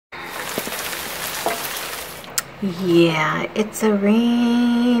Yeah, it's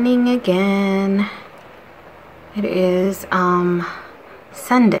raining again. It is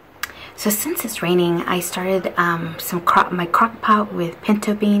Sunday. So since it's raining, I started my crock pot with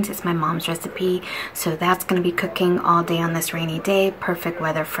pinto beans. It's my mom's recipe, so that's going to be cooking all day on this rainy day. Perfect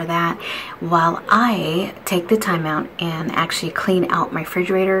weather for that, while I take the time out and actually clean out my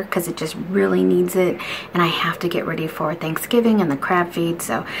refrigerator because it just really needs it, and I have to get ready for Thanksgiving and the crab feed,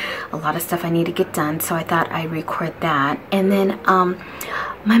 so a lot of stuff I need to get done. So I thought I'd record that. And then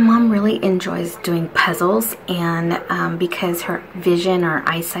my mom really enjoys doing puzzles, and because her vision or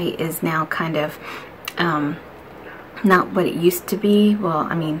eyesight is now kind of not what it used to be. Well,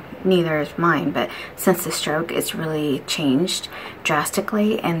 I mean, neither is mine, but since the stroke, it's really changed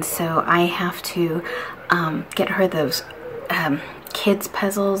drastically, and so I have to get her those kids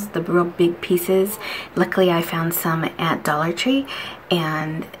puzzles, the real big pieces. Luckily, I found some at Dollar Tree,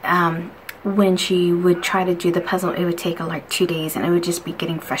 and when she would try to do the puzzle, it would take her like 2 days, and it would just be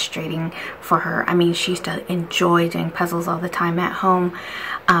getting frustrating for her. I mean, she used to enjoy doing puzzles all the time at home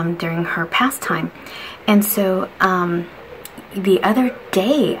during her pastime. And so the other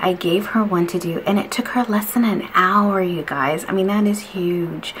day I gave her one to do, and it took her less than an hour, you guys. I mean, that is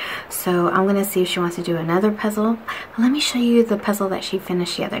huge. So I'm gonna see if she wants to do another puzzle. Let me show you the puzzle that she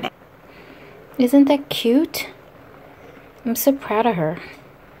finished the other day. Isn't that cute? I'm so proud of her.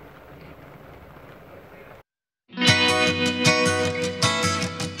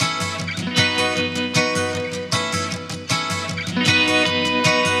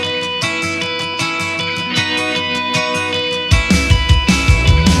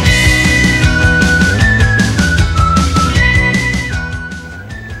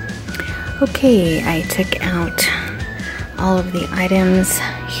 Okay, I took out all of the items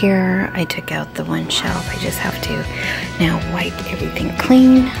here. I took out the one shelf. I just have to now wipe everything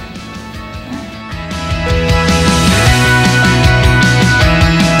clean.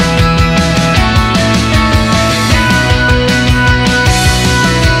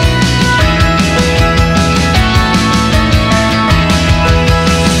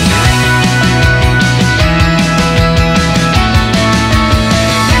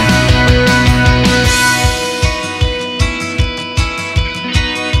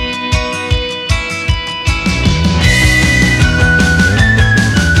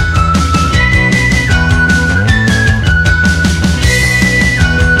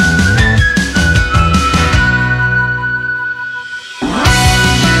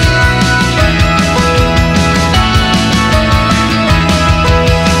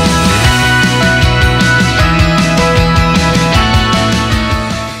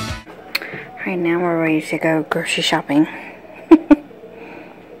 Right now we're ready to go grocery shopping.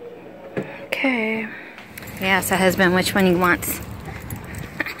 Okay. Yeah, so husband, which one he wants?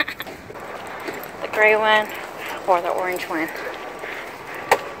 The gray one or the orange one?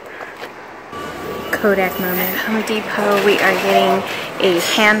 Kodak moment. Home Depot, we are getting a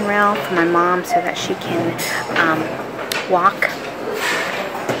handrail for my mom so that she can walk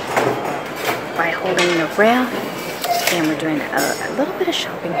by holding the rail. And we're doing a little bit of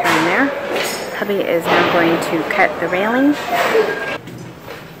shopping here and there. Hubby is now going to cut the railing.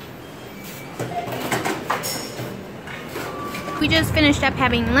 We just finished up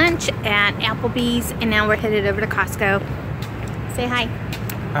having lunch at Applebee's, and now we're headed over to Costco. Say hi.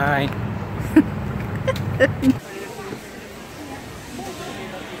 Hi.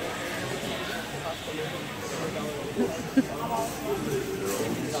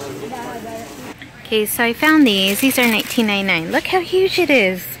 Okay, so I found these. These are $19.99. Look how huge it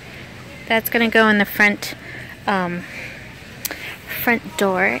is. That's gonna go in the front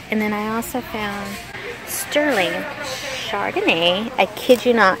door. And then I also found Sterling Chardonnay. I kid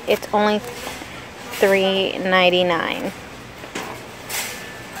you not, it's only $3.99.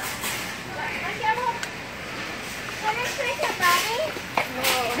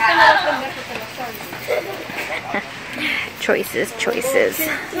 Choices, choices.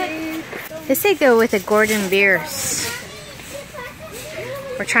 This they go with a Gordon Bierce.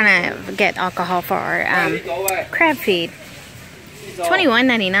 We're trying to get alcohol for our crab feed.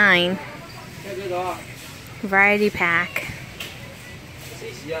 $21.99. Variety pack.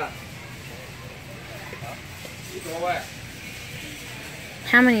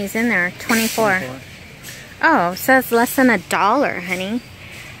 How many is in there? 24. Oh, so it's less than $1, honey.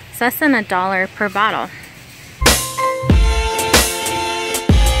 It's less than $1 per bottle.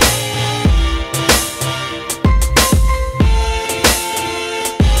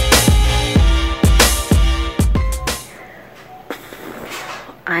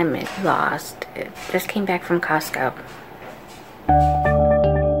 I'm lost. Just came back from Costco.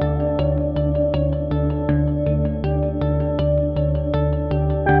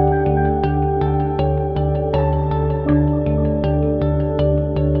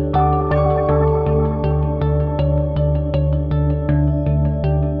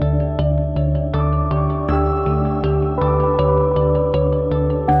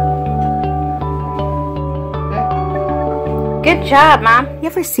 Good job, Mom. You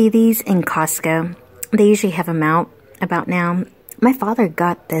ever see these in Costco? They usually have them out about now. My father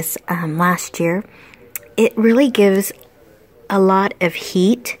got this last year. It really gives a lot of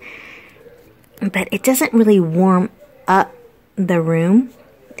heat, but it doesn't really warm up the room.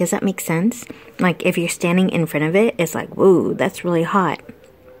 Does that make sense? Like if you're standing in front of it, it's like, whoa, that's really hot.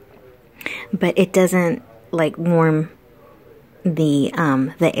 But it doesn't like warm the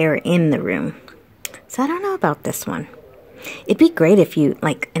air in the room. So I don't know about this one. It'd be great if you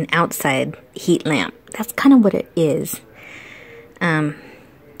like an outside heat lamp. That's kind of what it is.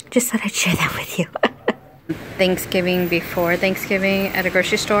 Just thought I'd share that with you. Thanksgiving before Thanksgiving at a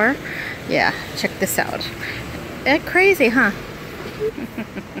grocery store. Yeah, check this out. Crazy, huh?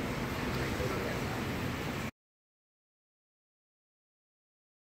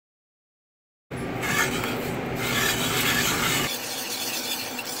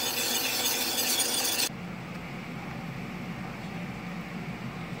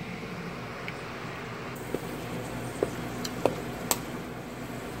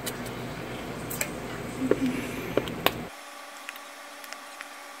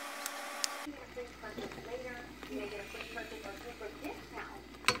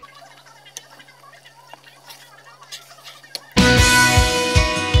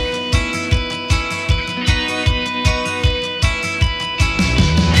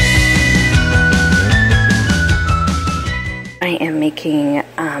 I am making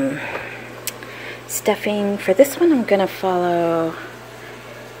stuffing. For this one, I'm gonna follow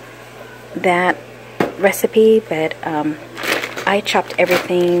that recipe, but I chopped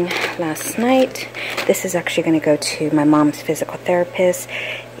everything last night. This is actually going to go to my mom's physical therapist.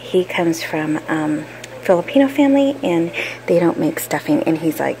 He comes from Filipino family, and they don't make stuffing, and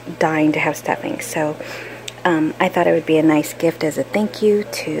he's like dying to have stuffing. So I thought it would be a nice gift as a thank you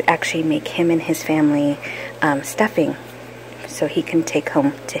to actually make him and his family stuffing, so he can take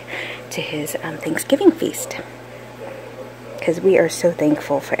home to his Thanksgiving feast. Because we are so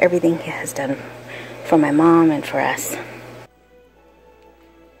thankful for everything he has done for my mom and for us.